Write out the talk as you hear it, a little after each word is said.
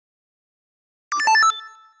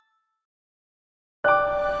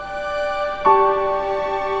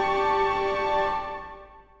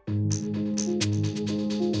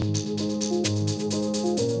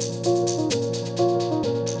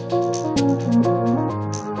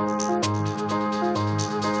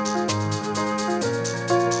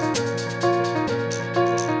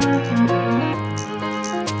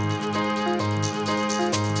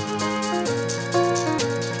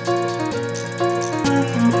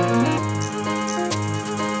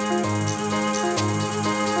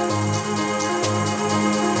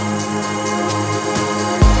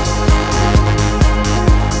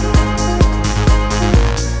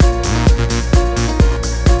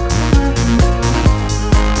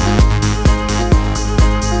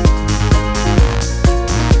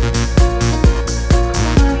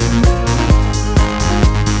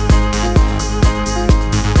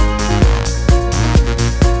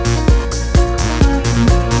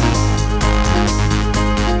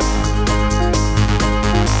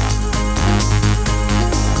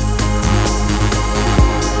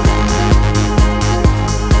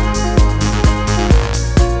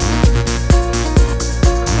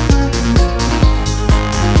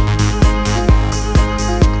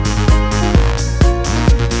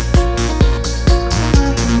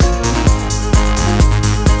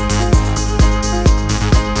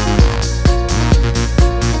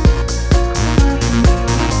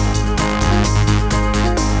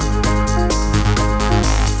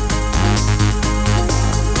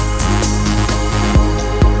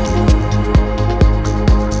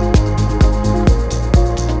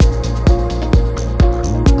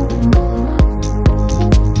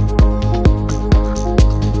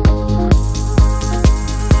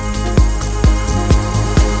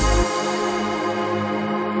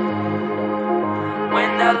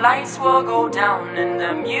down and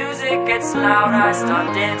the music gets loud, I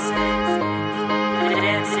start dancing,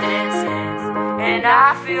 dancing, dancing. And I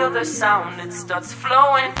feel the sound, it starts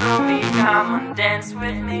flowing through me. Come on, dance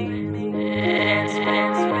with me, dance,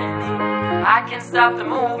 dance with me. I can't stop the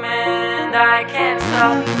movement, I can't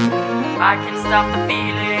stop. I can't stop the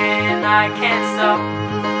feeling, I can't stop.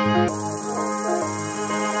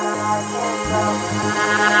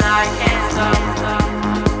 I can't stop.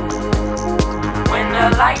 When the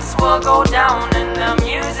lights will go down and the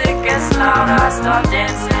music gets loud, I start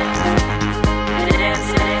dancing,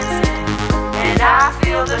 dancing, dancing. And I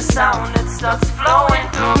feel the sound, it starts flowing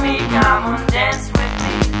through me. Come on, dance with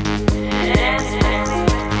me, dance, dance.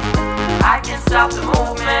 I can't stop the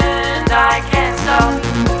movement, I can't stop.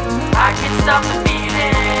 I can't stop the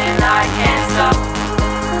feeling, I can't stop.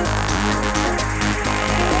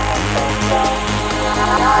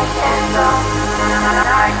 I can't stop.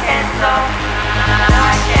 I can't stop.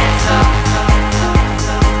 I can't stop.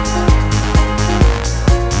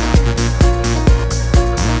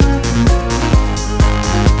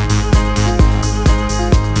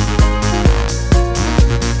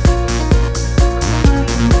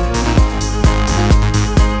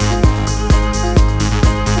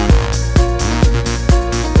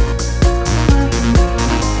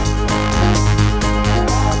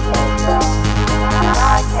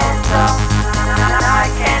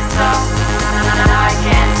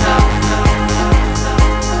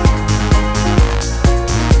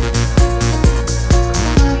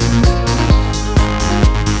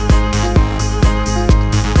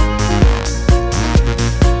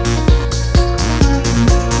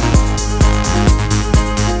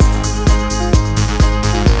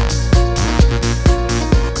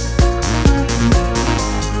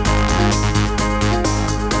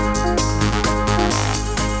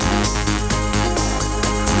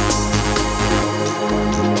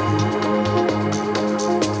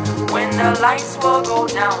 The lights will go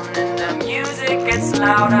down and the music gets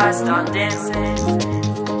loud, I start dancing,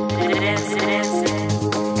 dancing,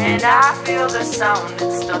 dancing. And I feel the sound,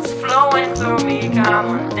 it starts flowing through me. Come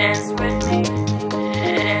on, dance with me,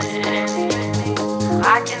 dance, dance with me.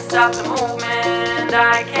 I can't stop the movement,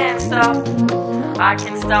 I can't stop. I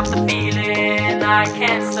can't stop the feeling, I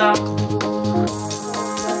can't stop.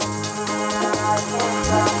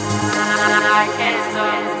 I can't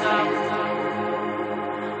stop.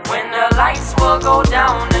 When the lights will go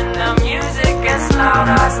down and the music gets loud,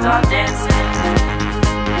 I start dancing,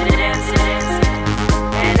 dancing, dancing.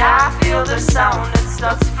 And I feel the sound, it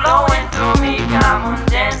starts flowing through me. Come on,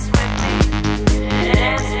 dance with me,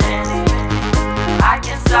 dance, dance. I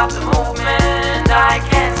can't stop the movement, I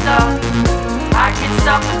can't stop. I can't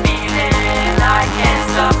stop the feeling, I can't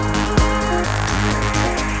stop.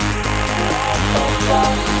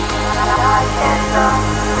 I can't stop.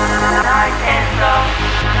 I can't stop.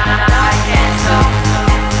 I can't stop.